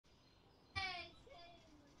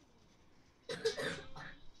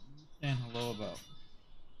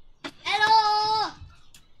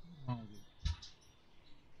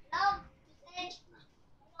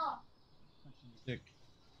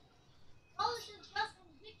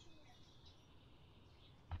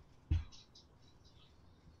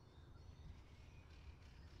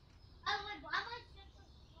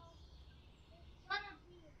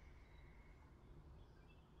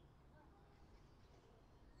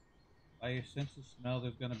I sense the smell.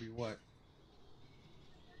 There's gonna be what?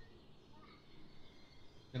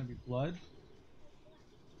 Gonna be blood?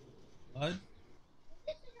 Blood?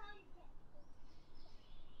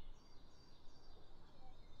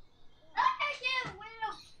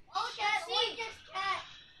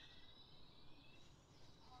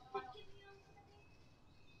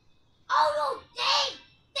 Oh no, dang!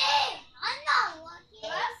 Dang! I'm not lucky.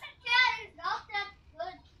 That's a cat is not that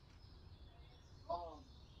good. Oh.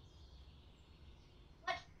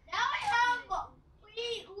 But now I have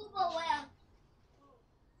 3 Uber left.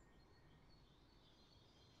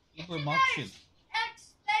 Uber Moction.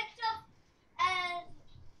 Expensive and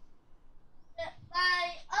my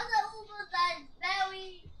other Uber that is very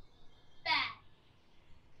bad.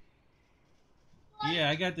 Yeah,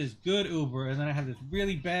 I got this good Uber, and then I have this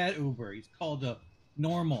really bad Uber. He's called a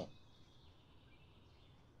normal.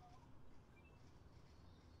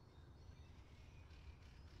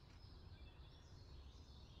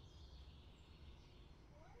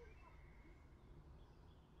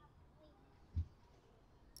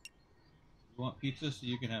 You want pizza so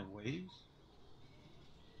you can have waves?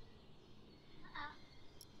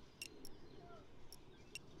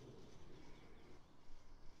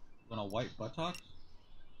 You want a white buttocks?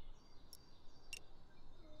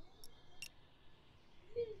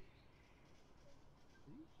 What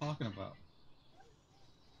are you talking about?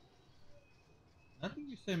 Nothing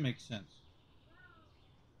you say makes sense.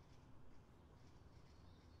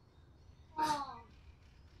 Oh.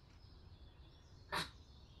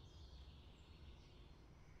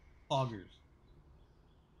 Poggers.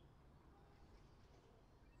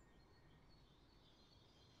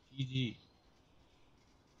 GG.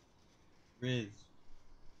 Riz.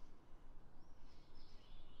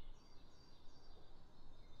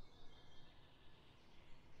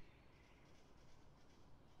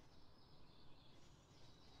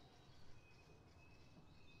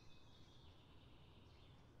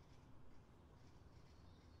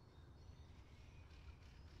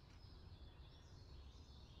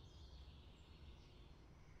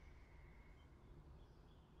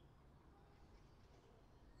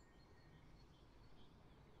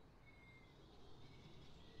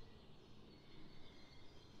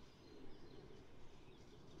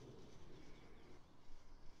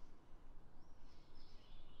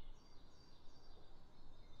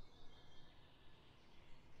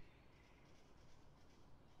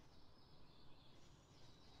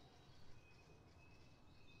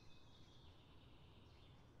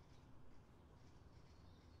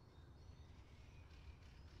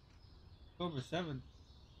 October 7th.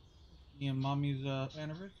 Me and mommy's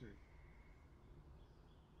anniversary.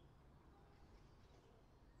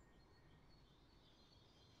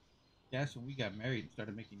 That's when we got married and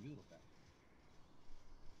started making noodle back.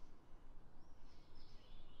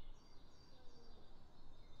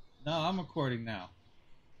 No, I'm recording now.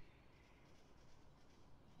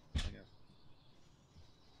 I guess.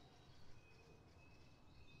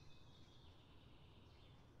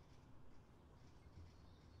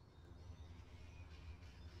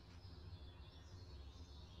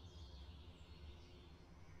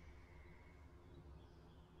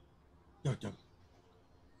 Yo, yo.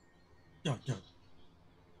 Yo, yo.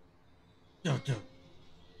 Yo, yo.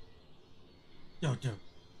 Yo, yo.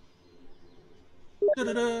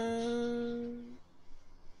 Da-da-da.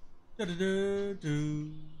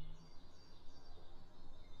 Da-da-da-do.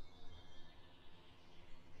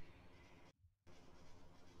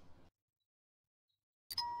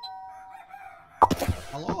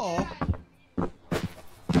 Hello?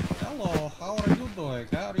 Hello, how are you doing?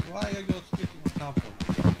 Why are you sitting on top of me?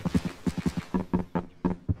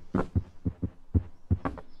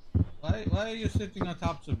 Why are you sitting on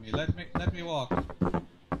top of me? Let me walk. Why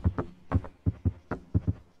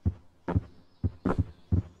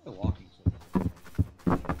walking so?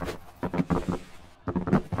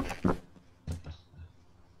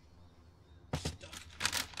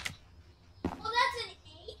 Well, that's an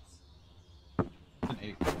 8. That's an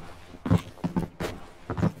 8.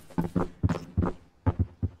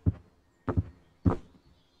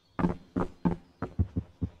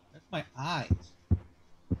 That's my eyes.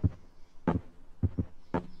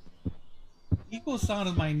 Equal sound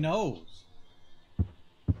of my nose.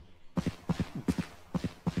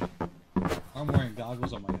 I'm wearing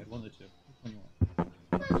goggles on my head. One of the two. Which one you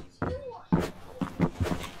want?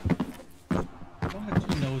 I don't have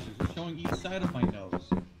 2 noses. It's showing each side of my nose.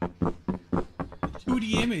 It's a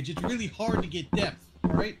 2D image. It's really hard to get depth.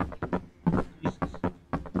 Alright? Jesus.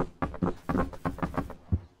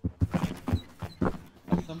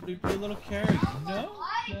 Somebody be a little caring. No?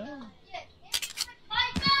 No.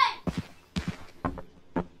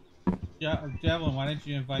 Yeah, Devlin, why didn't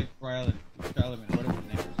you invite Rylan, Charlemagne, whatever his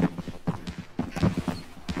name is?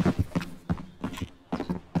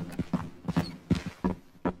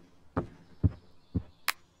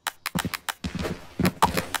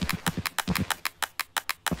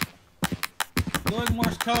 Doing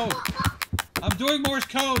Morse code. I'm doing Morse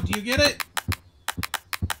code. Do you get it?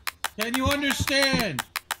 Can you understand?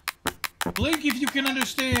 Blink if you can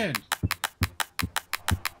understand.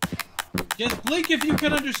 Just blink if you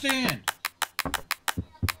can understand.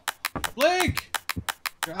 Blink!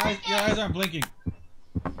 Your eyes aren't blinking.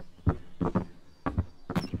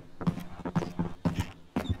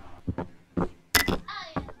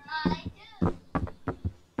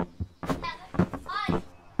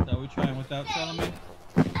 So we trying without Charlemagne?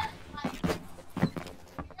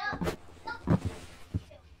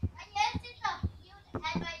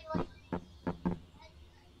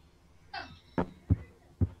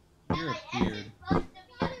 You're a beard.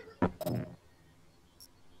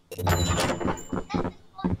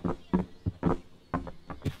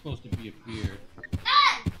 You're supposed to be a beard.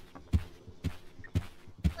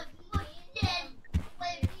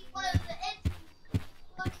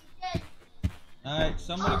 Alright,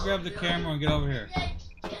 somebody grab the camera and get over here.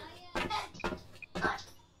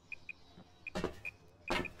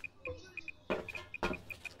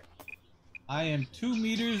 I am 2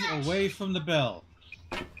 meters away from the bell,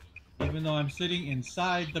 even though I'm sitting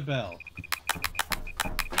inside the bell.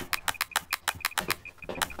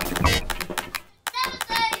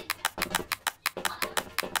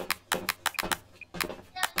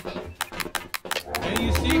 Can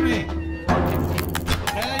you see me?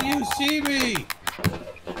 Can you see me?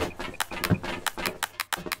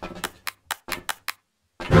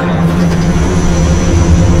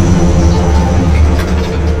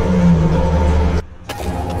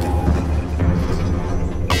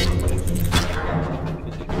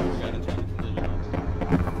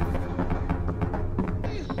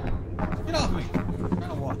 Get off me! I'm trying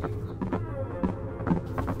to walk.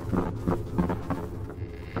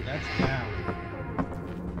 That's down.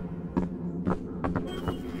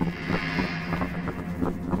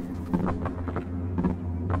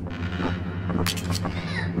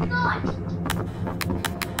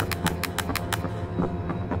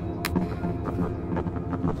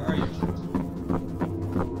 Where are you?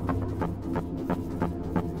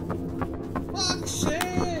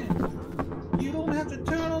 Roxanne! You don't have to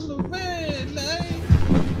turn on the red light!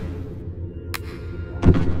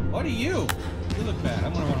 What are you? You look bad.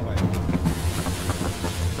 I'm gonna run away.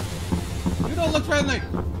 You don't look friendly!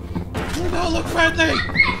 You don't look friendly!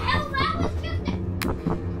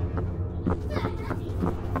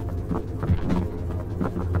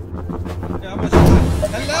 Yeah, I'm gonna...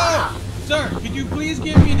 Hello! Sir, could you please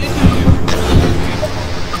give me an interview?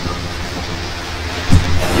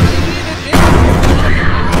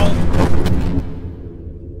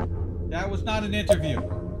 That was not an interview.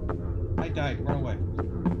 I died. Run away.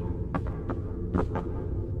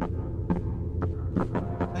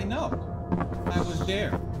 I know. I was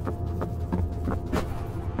there.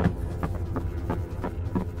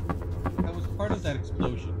 I was part of that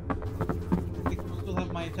explosion. I think you still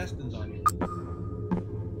have my intestines on you.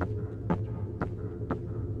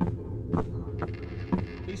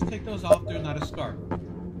 Please take those off. They're not a scarf.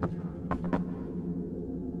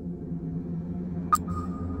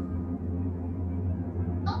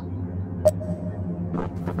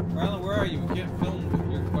 Rylan, where are you? We can't film if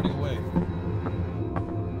you're running away.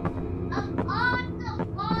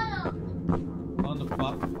 On the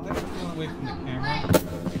bottom. Why don't you run away from the camera?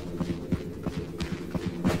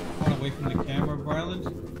 Run away from the camera, Rylan?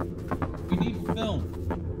 We need film.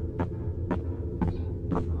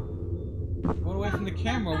 Run away from the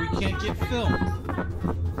camera, we can't get film.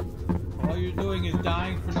 All you're doing is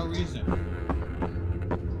dying for no reason.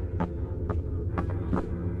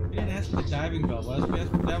 We didn't ask for the diving bell. What else we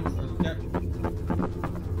asked for that?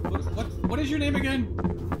 What is your name again?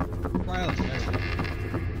 Rylan.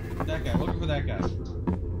 That guy. Looking for that guy.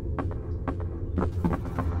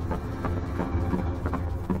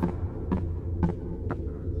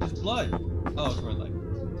 There's blood. Oh, it's red light.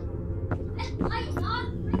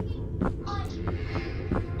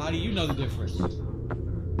 How do you know the difference?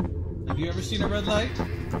 Have you ever seen a red light?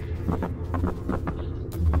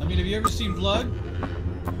 I mean, have you ever seen blood?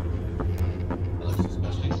 That looks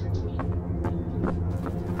disgusting.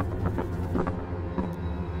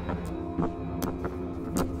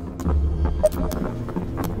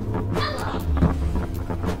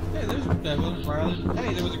 Hey, there's Devlin, Rylan.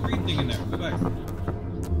 Hey, there was a green thing in there. Go back.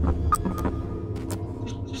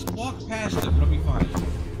 Just walk past him. It'll be fine.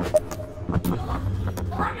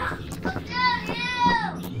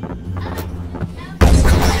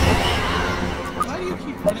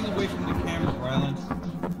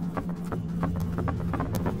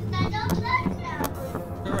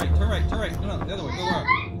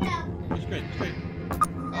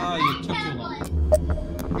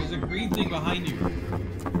 behind you.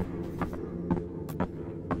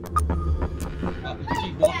 If you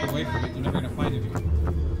keep walking away from it, you're never gonna find it again.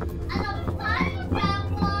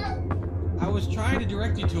 I was trying to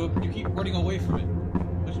direct you to it, but you keep running away from it.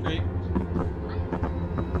 Go straight.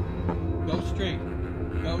 Go straight.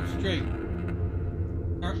 Go straight.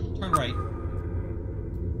 Turn right.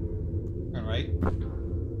 Turn right.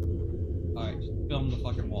 Alright, just film the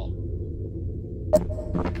fucking wall.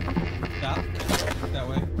 Stop. That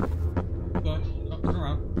way. Go. Turn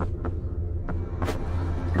around.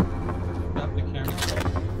 Stop the camera.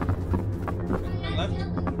 Turn left.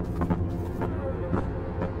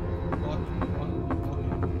 Walk.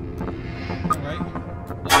 Turn right.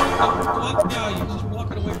 Walk. Yeah, you're just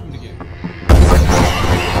walking away from it again.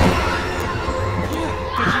 Yeah,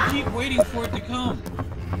 because you keep waiting for it to come.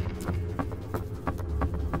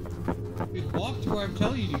 Just walk to where I'm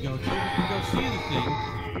telling you to go to. You can go see the thing,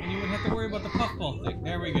 and you wouldn't have to worry about the puffball thing.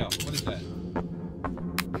 There we go. What is that?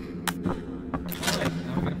 Alright,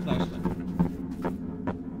 now we got a flashlight.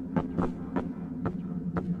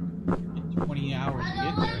 Get 20 hours to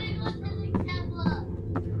get there.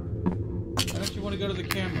 Why don't you want to go to the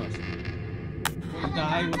camera? Want to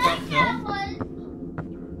die without film?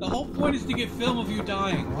 The whole point is to get film of you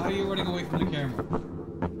dying. Why are you running away from the camera?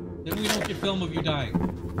 Then we don't get film of you dying.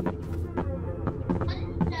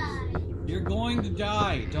 You're going to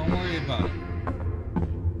die. Don't worry about it.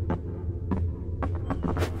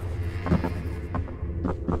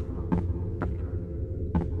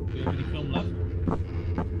 Do you have any film left?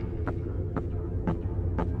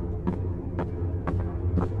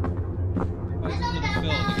 Why is this little film to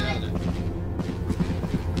get out of there?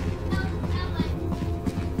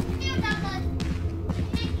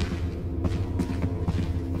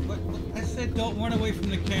 What? I said don't run away from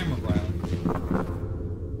the camera, Brian.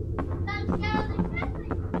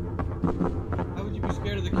 How would you be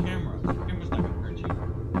scared of the camera? The camera's not gonna hurt you.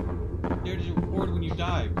 You're scared to record when you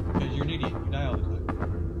die because you're an idiot. You die all the time.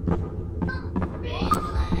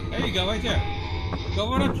 There you go, right there. Go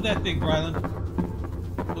run up to that thing, Brylan.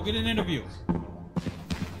 Go get an interview.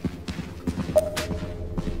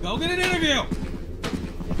 Go get an interview!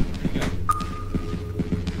 There you go.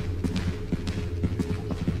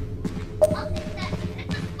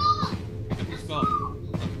 Get the skull.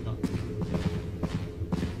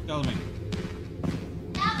 Tell me.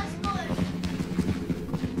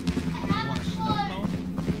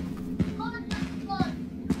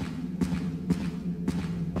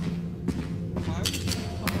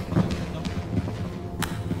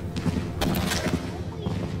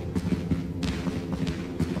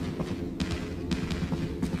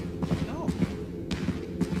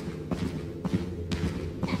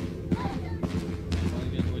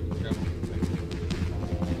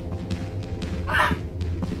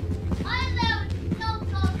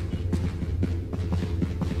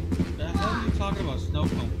 Talking about snow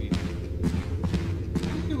cone people.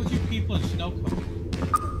 What do you do with you people in snow cone?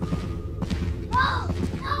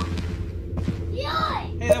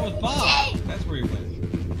 Hey, that was Bob. That's where he went.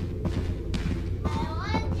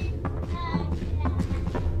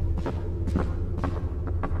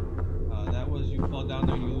 That was you fall down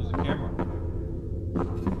there and you lose the camera.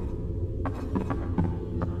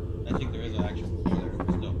 I think there is an actual floor there, but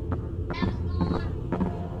still.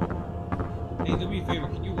 Hey, do me a favor.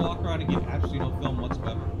 Can you walk around and get absolutely no film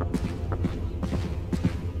whatsoever?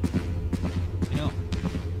 You know,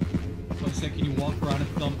 so I said, can you walk around and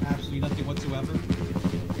film absolutely nothing whatsoever?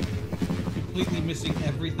 Completely missing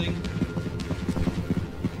everything?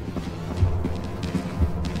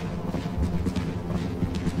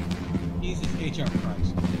 Jesus H.R.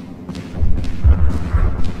 Christ.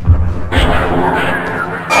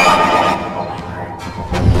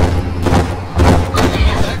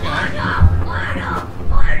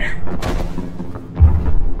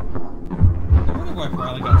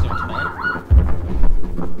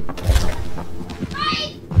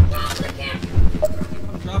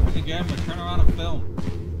 Turn around and film.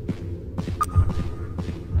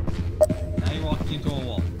 Now you're walking into a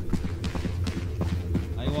wall.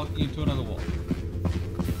 Now you're walking into another wall.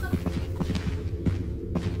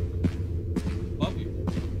 Above you.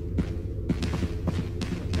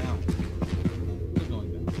 Down. Still going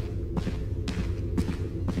down.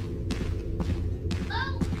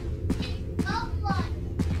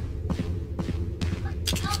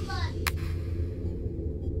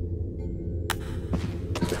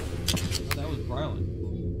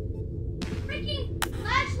 Freaking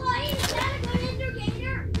flashlight! Is that a good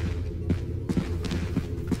indicator?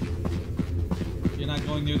 You're not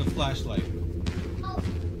going near the flashlight. Oh.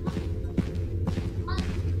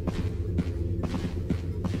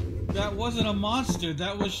 That wasn't a monster,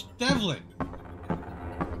 that was Devlin.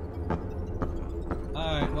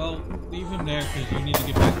 Alright, well, leave him there because you need to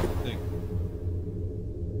get back to the thing.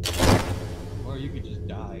 Or you could just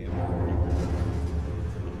die.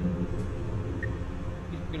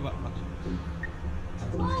 Forget about options.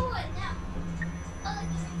 Oh, and now.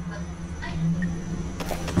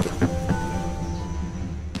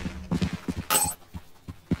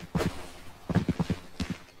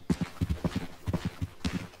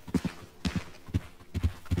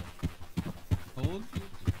 Hold you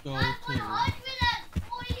to go That's to.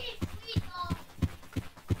 140 feet off.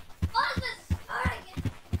 Oh, this is again.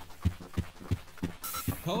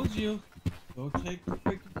 Told you. Go take the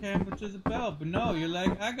freaking camera to the bell. But no, you're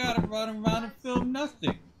like, I gotta run around and film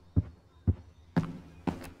nothing.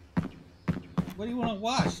 What do you want to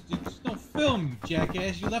watch? There's no film, you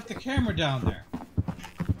jackass. You left the camera down there.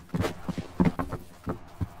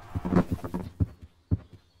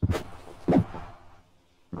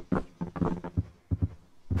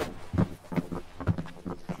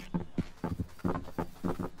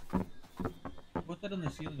 What's that on the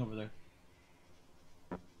ceiling over there?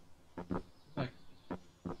 Back.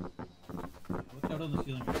 What's that on the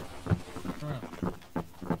ceiling? Turn around.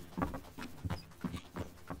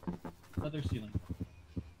 Other ceiling.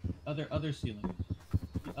 Other ceiling.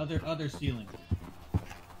 The other ceiling.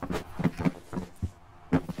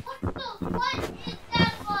 What is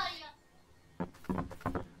that fire?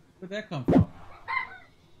 Where'd that come from?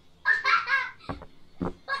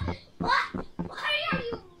 What? Why are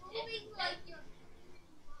you moving like you're...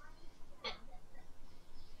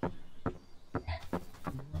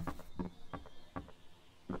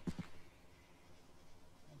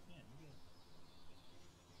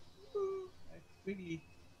 Squiggly.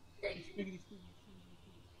 Squiggly.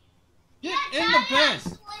 Get in the bed!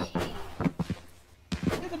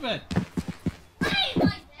 Get in the bed!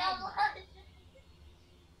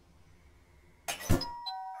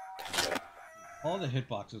 All the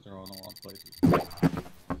hitboxes are on the wrong places.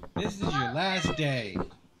 This is your last day.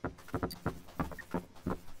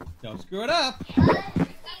 Don't screw it up!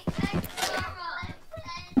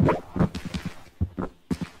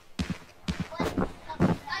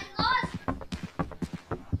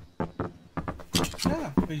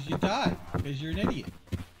 Yeah, because you died. Because you're an idiot.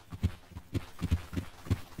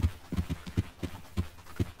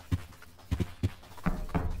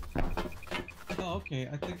 Oh, okay.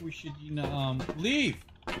 I think we should, you know, leave!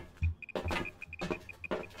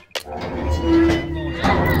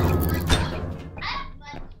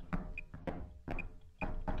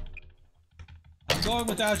 I'm going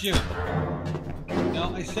without you.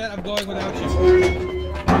 No, I said I'm going without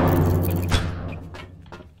you.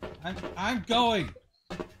 I'm going.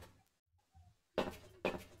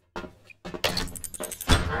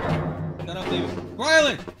 Shut up, David.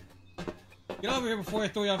 Riley! Get over here before I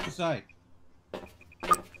throw you off the side.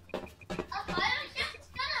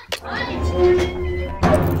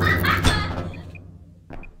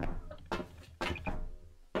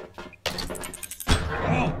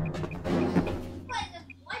 Oh.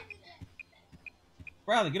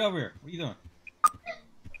 Riley, get over here. What are you doing?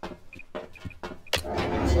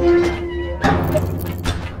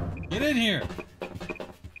 Get in here.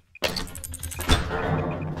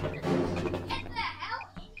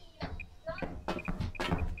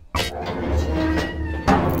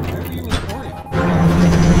 Where are you recording?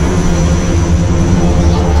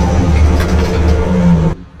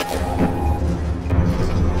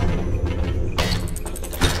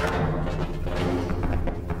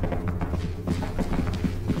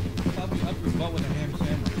 Probably up your butt with a ham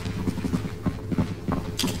sandwich.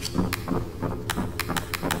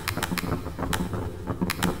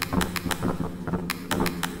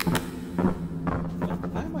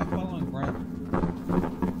 Why am I following Brad?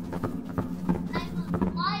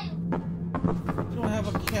 You don't have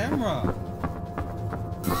a camera.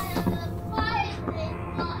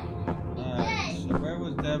 Alright, so where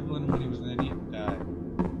was Devlin when he was an idiot and died?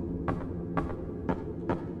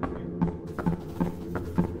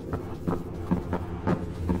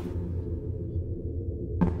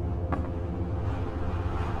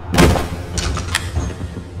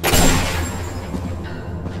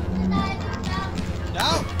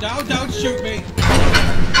 Don't shoot me!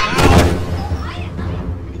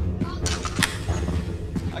 No!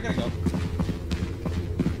 I gotta go.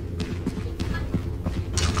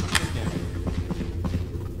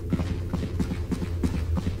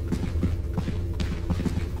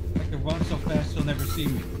 I can run so fast he'll never see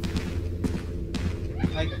me.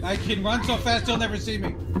 I can run so fast he'll never see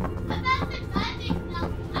me.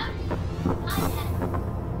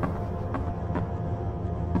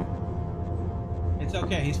 It's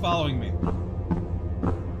okay, he's following me.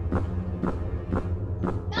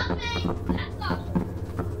 Nothing. Let's go.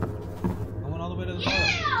 I went all the way to the bottom.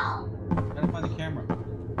 Yeah. Gotta find the camera.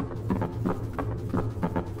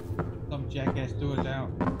 Some jackass threw it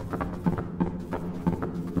down.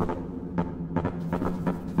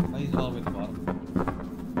 Oh, he's all the way at the bottom.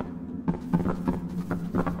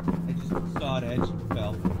 I just saw an edge and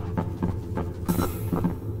fell.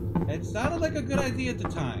 It sounded like a good idea at the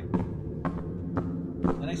time.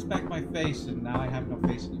 Then I smacked my face and now I have no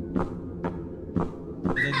face anymore.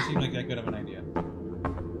 It doesn't seem like that good of an idea.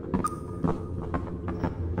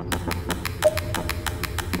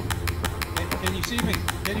 Can you see me?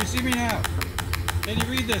 Can you see me now? Can you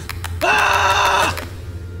read this? Ah!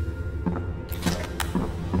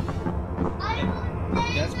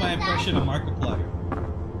 That's my impression of Markiplier.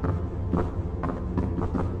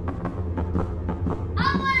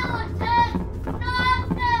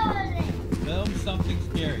 Film something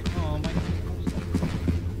scary. Oh my God.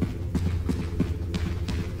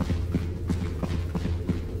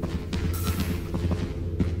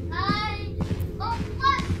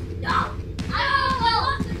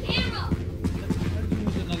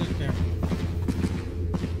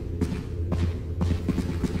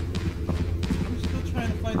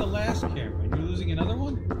 The last camera. You're losing another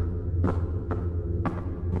one?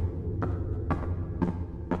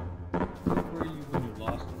 Where were you when you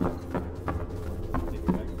lost it? Take it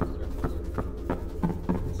back to the surface.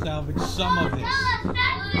 Salvage some of this.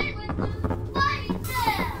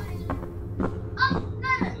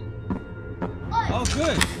 Oh,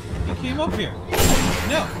 good. You came up here.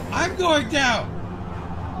 No, I'm going down.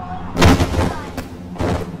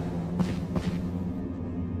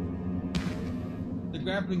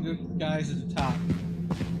 Grappling guys at the top.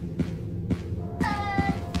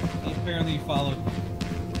 He apparently followed me.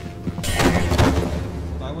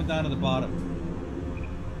 So I went down to the bottom.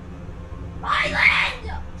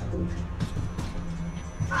 Island!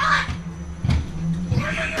 Run! Don't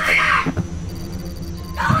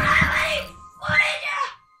have any footage!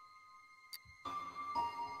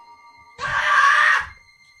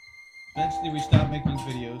 Eventually we stopped making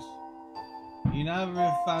videos. You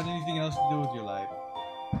never found anything else to do with your life.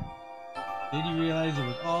 Then you realize it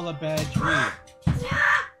was all a bad dream.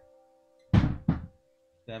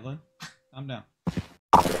 Devlin, calm down.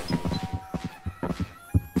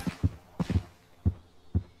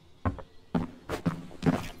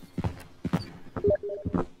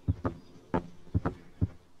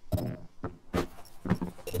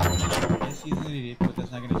 Yes, he's an idiot, but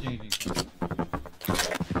that's not going to change anything.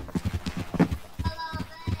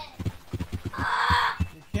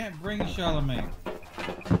 You can't bring Charlemagne.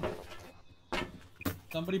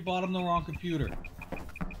 Somebody bought him the wrong computer.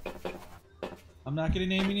 I'm not gonna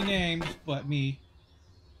name any names, but me.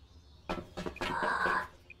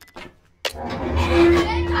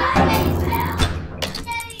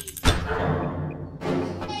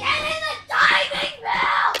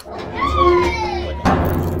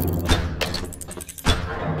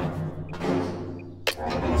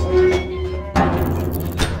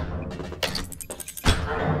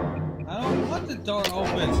 I don't want the door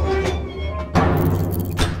open.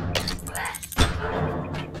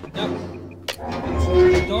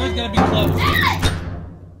 The door's gotta be closed.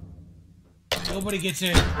 Nobody gets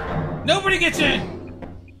in. Nobody gets in!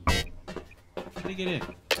 How do you get in?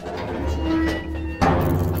 What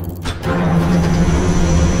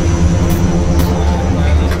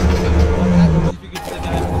happens if you get to the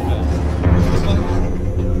diamond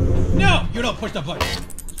bell? No! You don't push the button!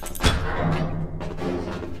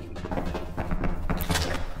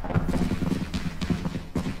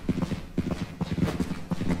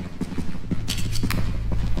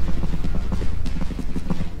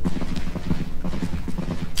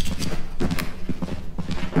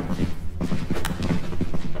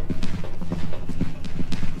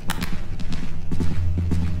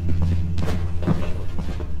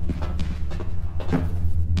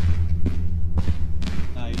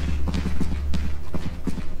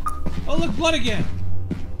 Oh, look, blood again!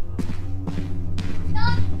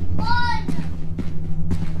 Not blood!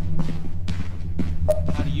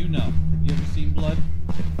 How do you know? Have you ever seen blood?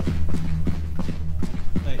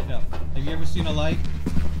 Wait, no. Have you ever seen a light?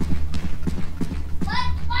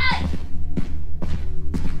 What?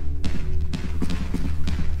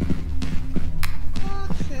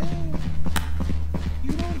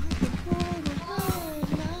 You don't have to throw the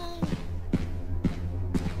light.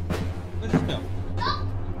 Where's this go?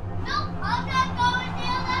 I'm not going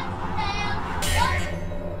down that stairs.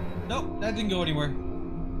 Nope, that didn't go anywhere.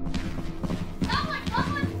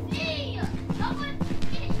 Someone see! Someone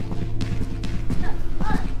see!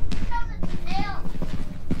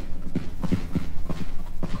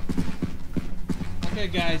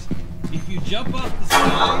 Okay, guys, if you jump off the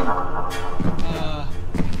sky,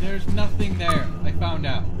 there's nothing there. I found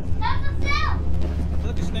out. That's a snail.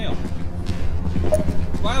 Look, a snail.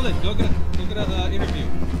 Violet, go get an interview.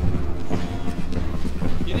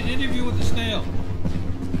 Get an interview with the snail.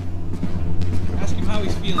 Ask him how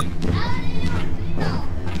he's feeling. How do you feel?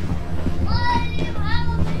 Why do you have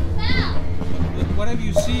a big mouth? What have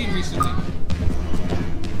you seen recently?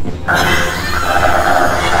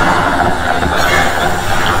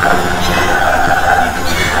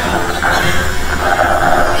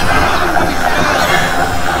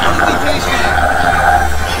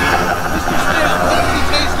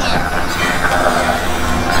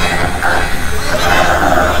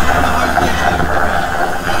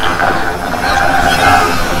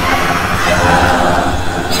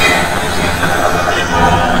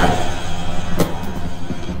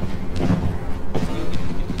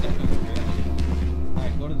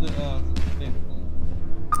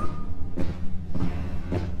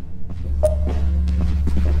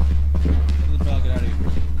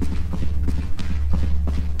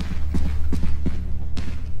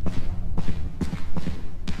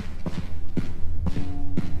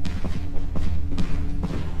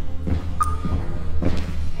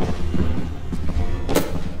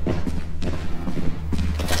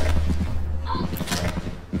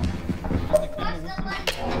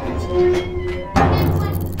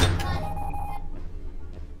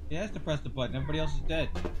 He has to press the button. Everybody else is dead.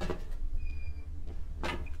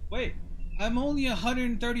 Wait, I'm only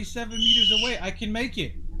 137 meters away. I can make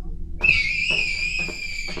it.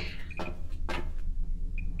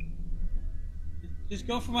 Just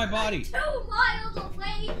go for my body. 2 miles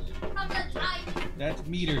away from the Titan. That's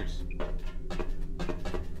meters.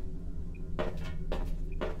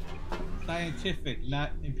 Scientific,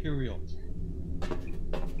 not imperial.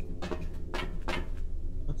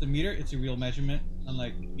 What's a meter? It's a real measurement,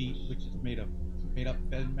 unlike feet, which is made up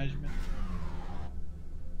measurement.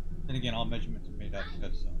 Then again, all measurements are made up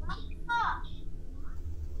because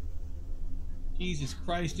Jesus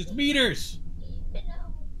Christ, it's meters!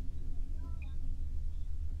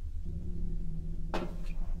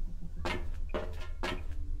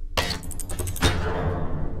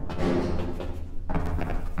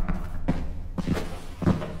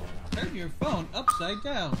 Turn your phone upside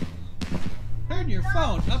down. Turn your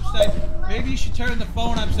phone upside. Maybe you should turn the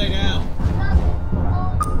phone upside down.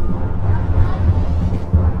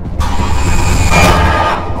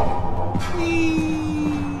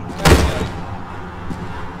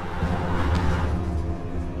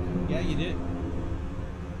 Yeah, you did.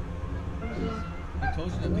 I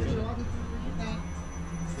told you that.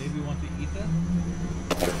 Baby, want to eat that?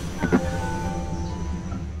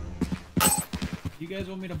 You guys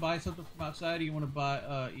want me to buy something from outside, or you want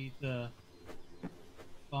to eat the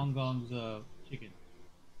Gong Gong's chicken?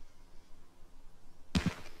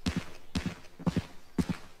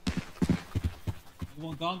 You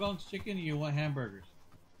want Gong Gong's chicken, or you want hamburgers?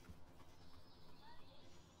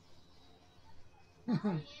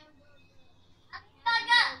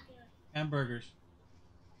 Hamburgers.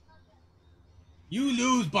 You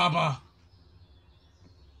lose, Baba.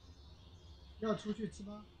 要出去吃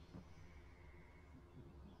吗？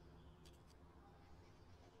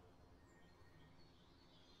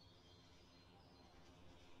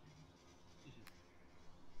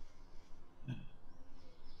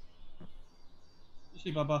 See,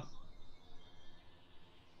 Baba.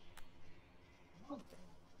 What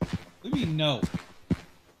do you mean no?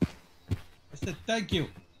 I said thank you.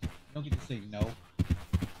 You don't get to say no.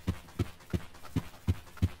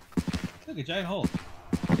 Look, a giant hole.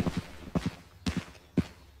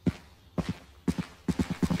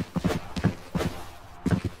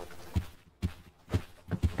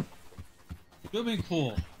 Swimming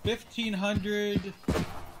pool, 1500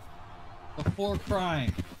 before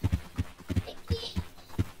crime.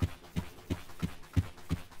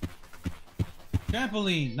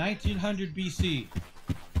 Trampoline, 1900 BC.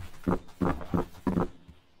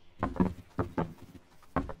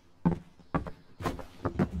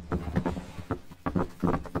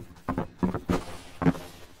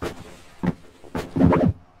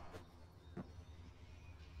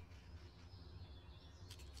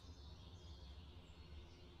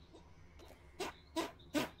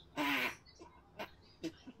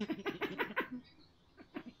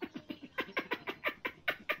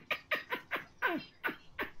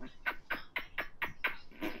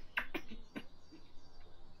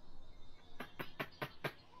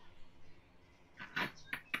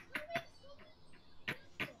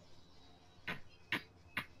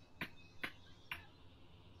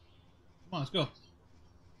 Come on, let's go.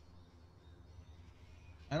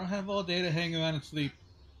 I don't have all day to hang around and sleep.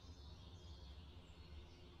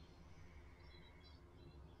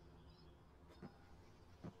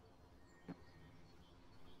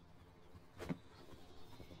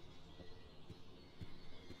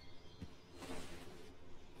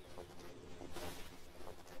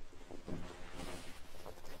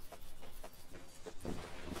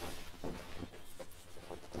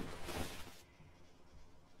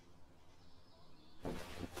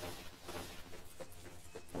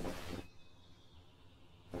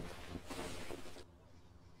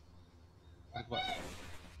 What?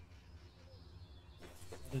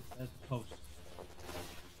 That's the post.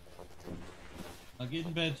 I'll get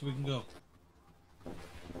in bed so we can go.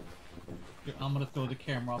 Here, I'm gonna throw the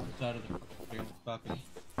camera off the side of the frame. Stop it.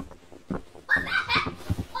 What the heck?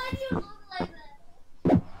 Why do you look like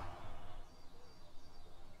that?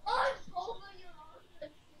 Oh, it's over your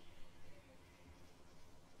arm.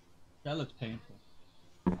 That looks painful.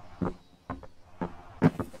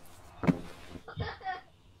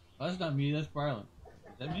 Oh, that's not me, that's Barlin.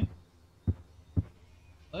 Is that me?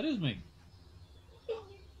 That is me.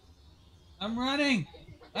 I'm running!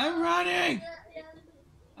 I'm running!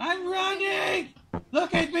 I'm running!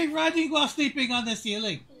 Look at me running while sleeping on the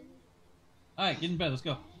ceiling! Alright, get in bed, let's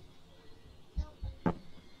go. Come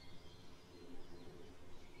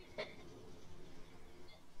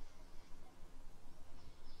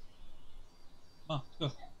on,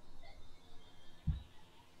 let's go.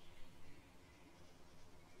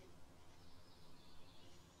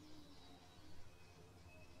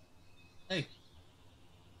 Hey.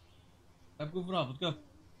 Stop goofing off, let's go.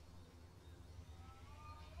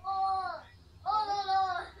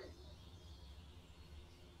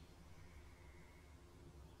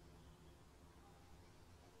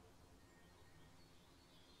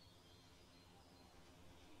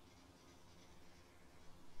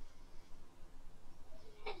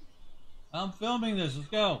 I'm filming this, let's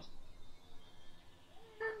go.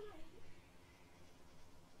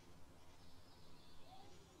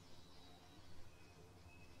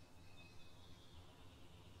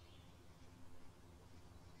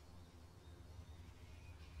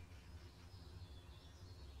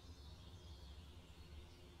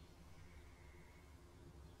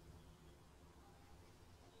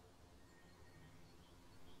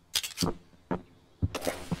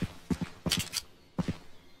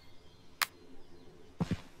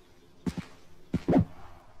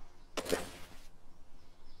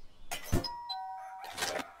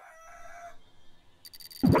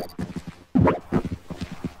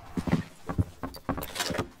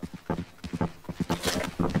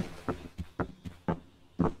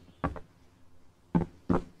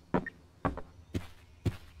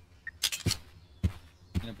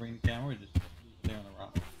 Gonna bring the camera or just leave it there on the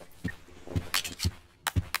rock?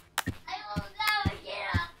 I will never get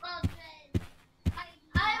up from bed.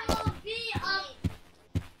 I will be up.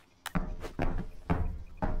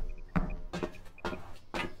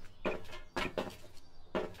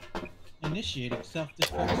 Initiating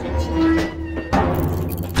self-destruct. Have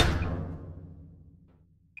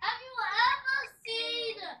you ever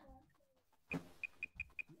seen?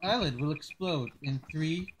 The island will explode in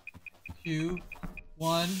 3, 2,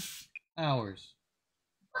 1 hours.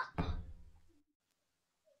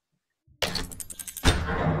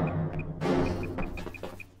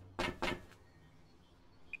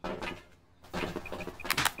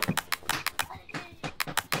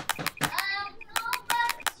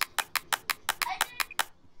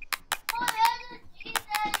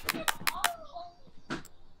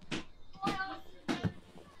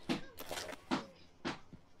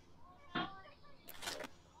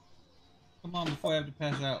 Come on before I have to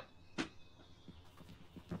pass out.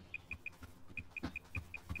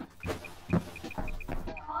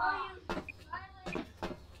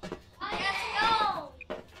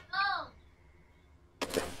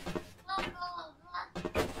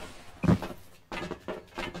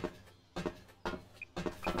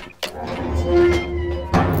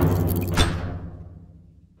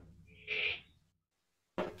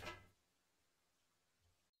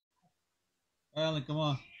 Alan, come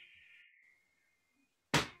on.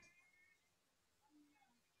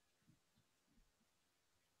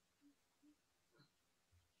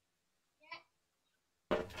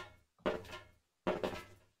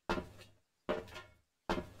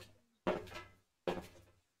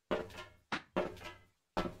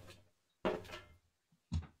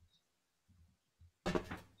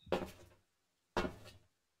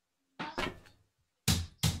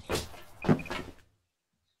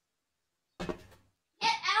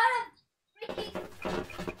 Get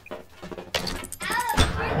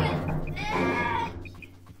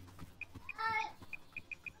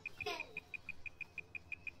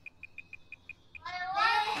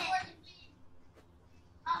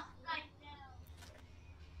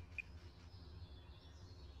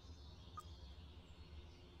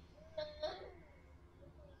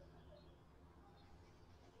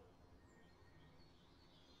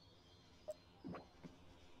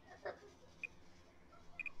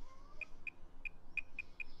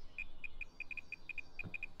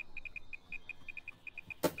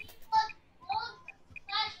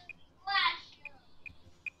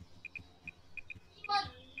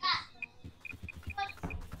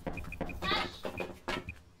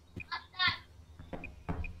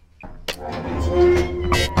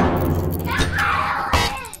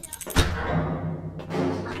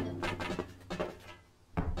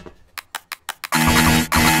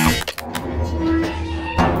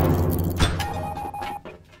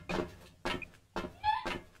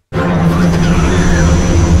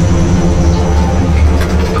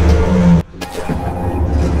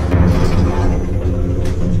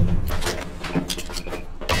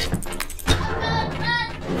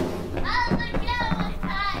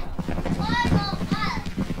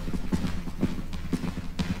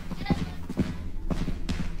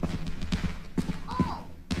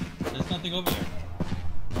nothing over there.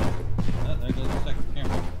 Oh, there goes the second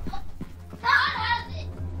camera. God has it.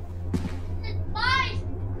 It's mine.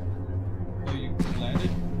 Oh, you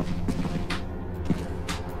landed?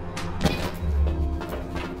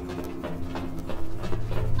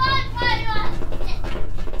 God, why not?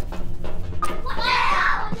 What the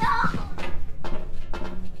hell? No.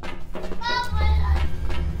 God, why not?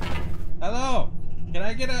 Hello! Can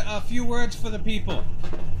I get a few words for the people?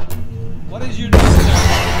 What is your name, sir?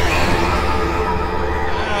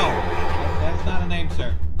 Ow! That's not a name,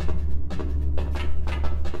 sir.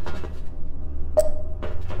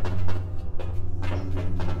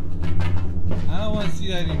 I don't want to see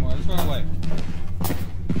that anymore. Let's run away.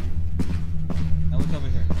 Now what's over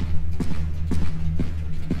here?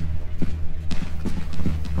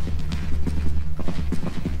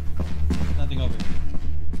 Nothing over here.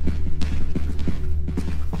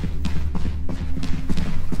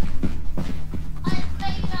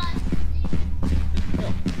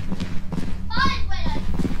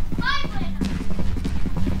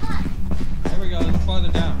 There we go, it's farther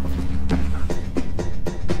down.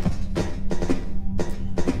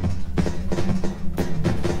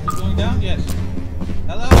 You going down? Yes.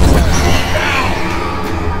 Hello?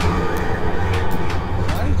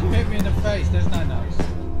 Why did you hit me in the face? That's not nice.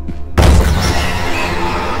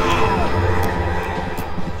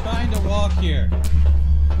 I'm trying to walk here.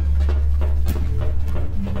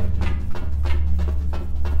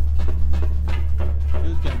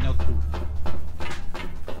 Dude's got no clue.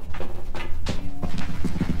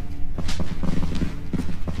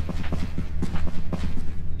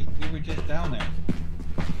 We were just down there.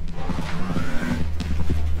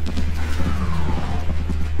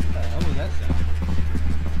 What the hell was that sound?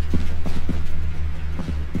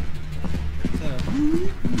 Is that a...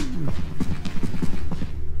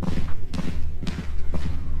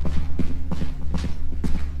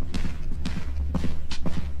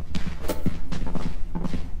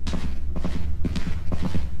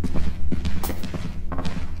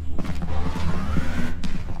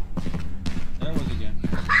 There it was again.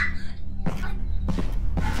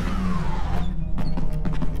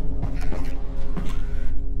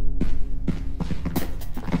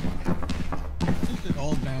 Just an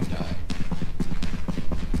old man died.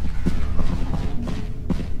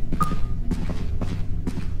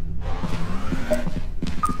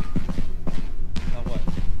 Now what?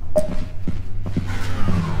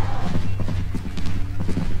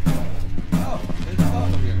 Oh, there's a dog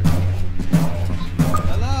over here.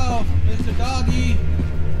 Hello, Mr. Doggy.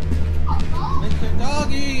 Mr.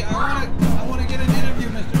 Doggy, I wanna get an interview,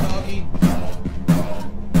 Mr. Doggy.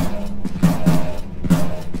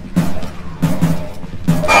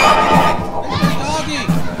 Mr. Doggy!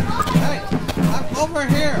 Hey, I'm over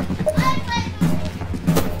here.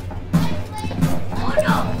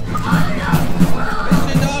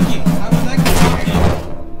 Mr. Doggy, I would like to talk to you.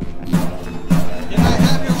 Can I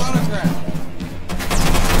have your autograph?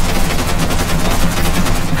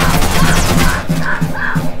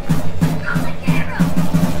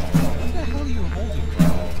 What the hell are you holding?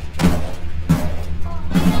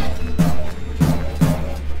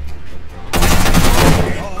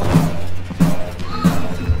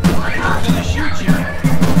 I'm gonna shoot you.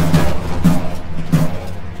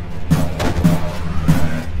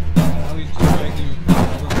 Now he's just dragging you across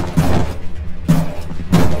the room.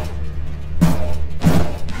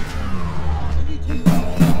 What did he do?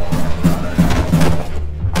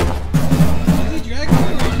 Is he dragging you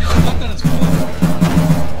or are you just stuck on his foot?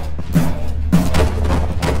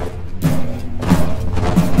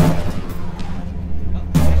 Oh,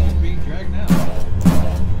 he's being dragged now.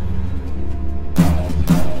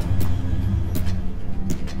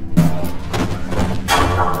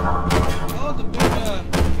 Oh, the big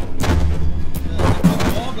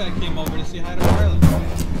wall guy came over to say hi to Harlan.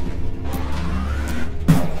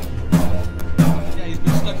 Yeah, he's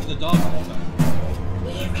been stuck to the dog the whole time.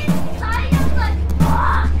 He's inside of the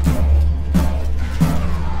box.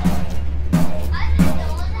 I didn't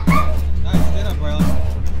know that. Nice, stand up, Harlan.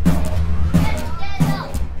 Let's get up.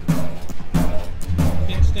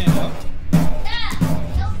 Can't stand up.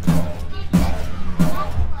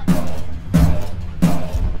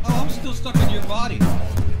 Oh, I'm still stuck in your body.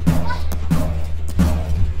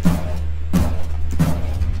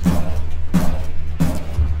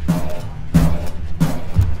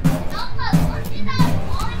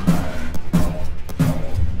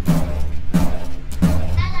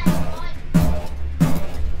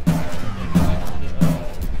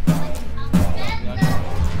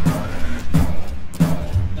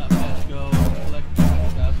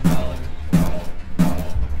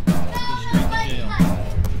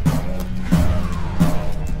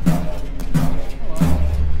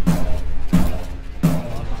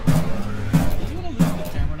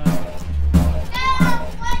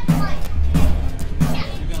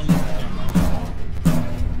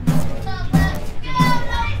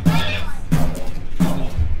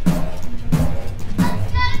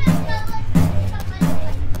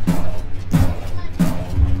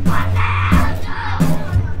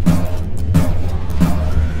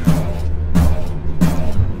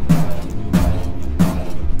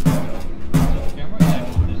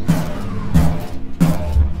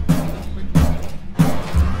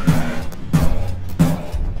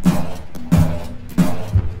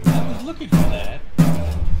 that.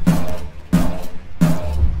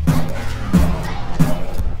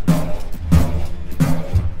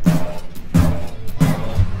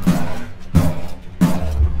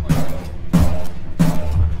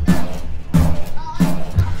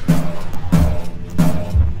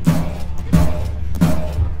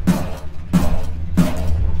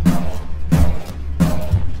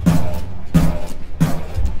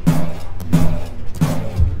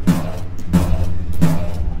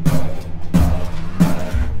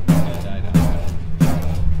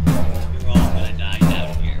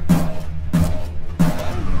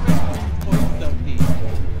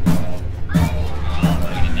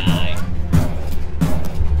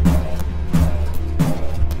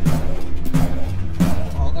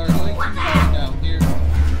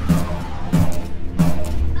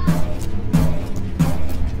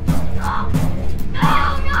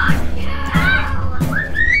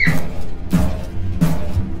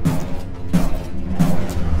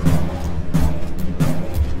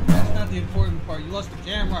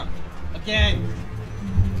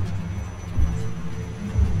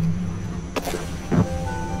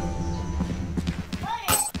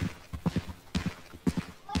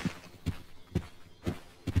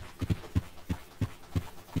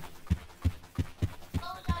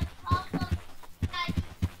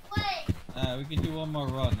 We can do one more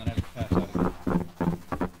run, then I have to pass out again.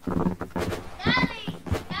 Daddy,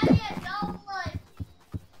 I don't like.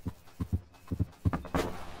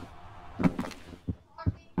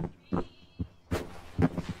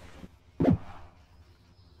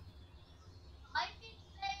 I can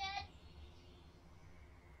say it.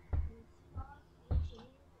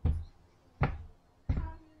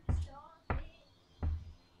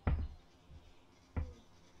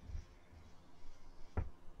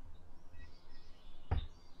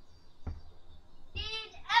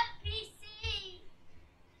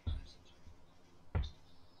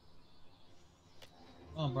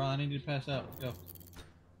 Oh, bro, I need you to pass out. Let's go.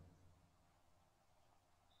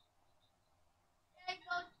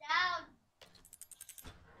 Go down.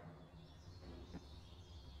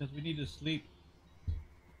 Because we need to sleep.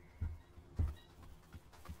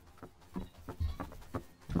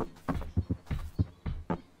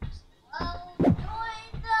 I'll join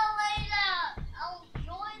the later. I'll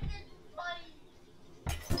join this party.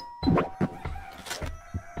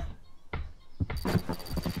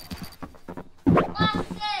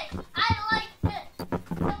 I like this.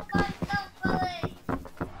 Somebody.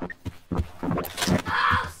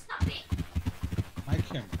 Oh, stop it. My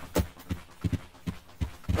camera.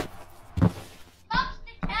 Stop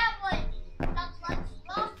the camera. Stop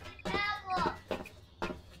the camera.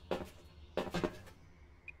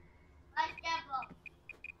 My camera.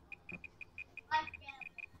 My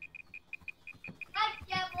camera. My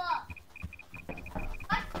camera.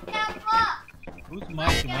 Who's mic?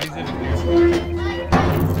 Why is it?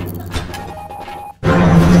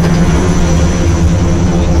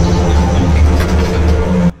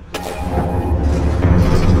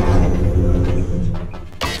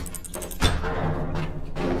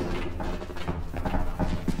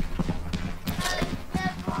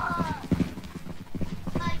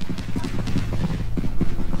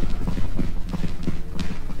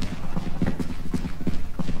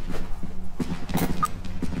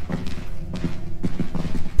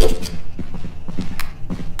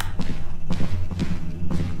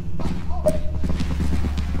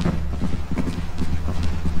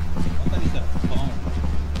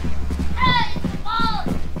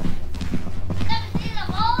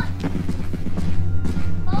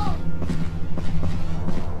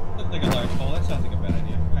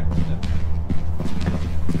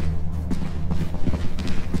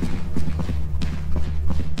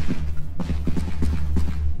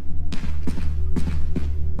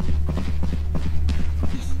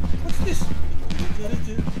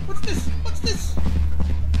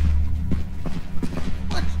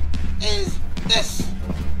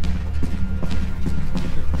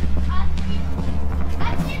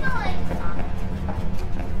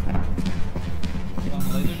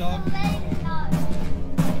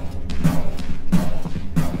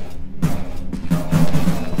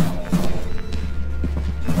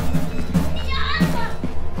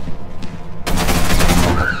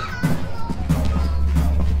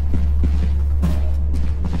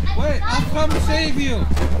 Save you!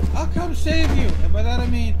 I'll come save you! And by that I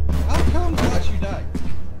mean, I'll come watch you die.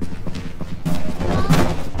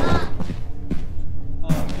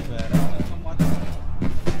 Oh, too bad. I'll come watch you.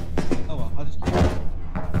 Oh well, I'll just keep it.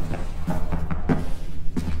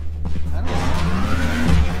 I don't know.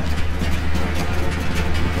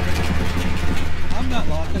 I'm not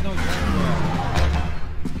lost, I know exactly where I am.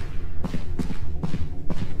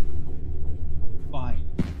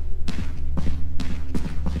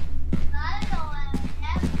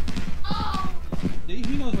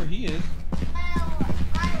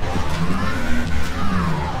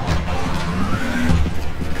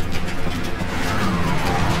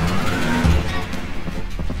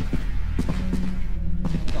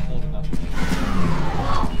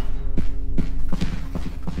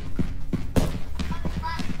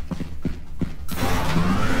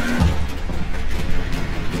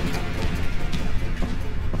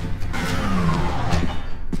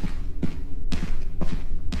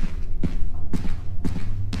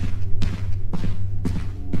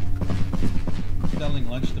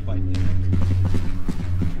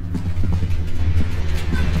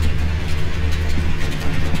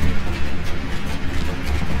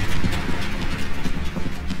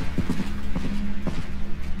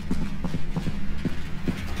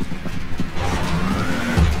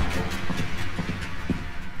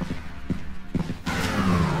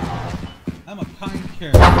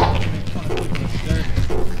 care. Make fun of people that deserve it.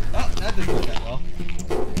 Oh, that didn't work that well.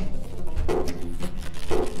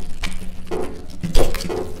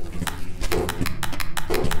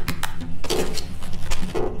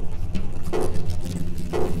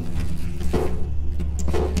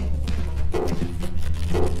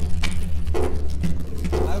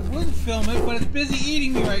 I would film it, but it's busy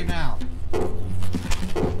eating me right now.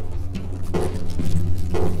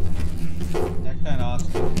 That kind of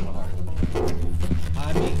awesome is hard.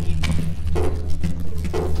 I mean,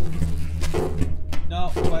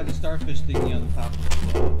 no, by the starfish thingy on the top of the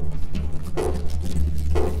floor.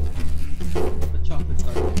 The chocolate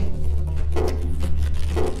starfish.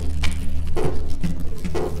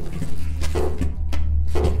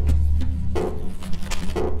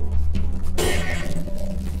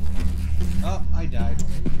 Oh, I died.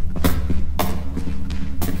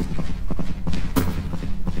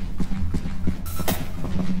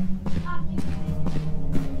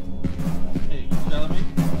 Hey, Charlemagne?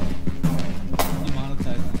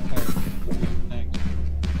 Demonetize the entire thing. Thanks.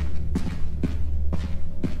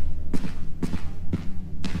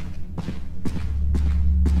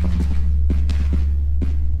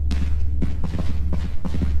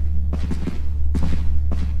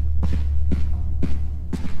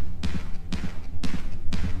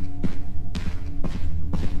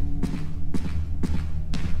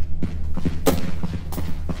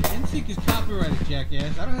 NSYNC is copyrighted,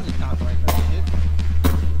 jackass. I don't have to copyright that shit.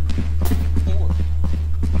 Four.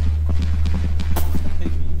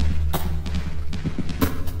 Take me.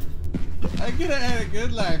 I could have had a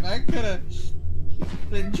good life. I could have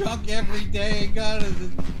been drunk every day and gone to the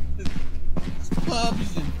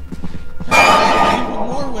clubs and tried to with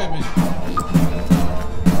more women.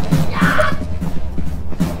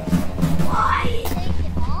 Why? Take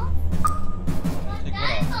it off? Take what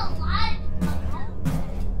off? That's a lot. That's a lot.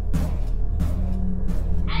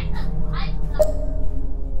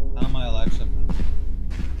 How am I alive somehow?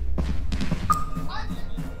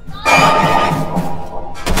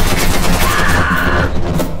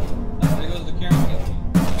 There goes the camera.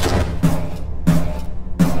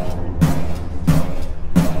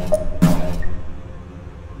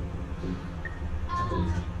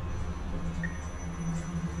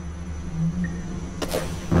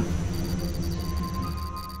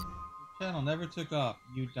 Your channel never took off.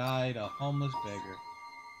 You died a homeless beggar.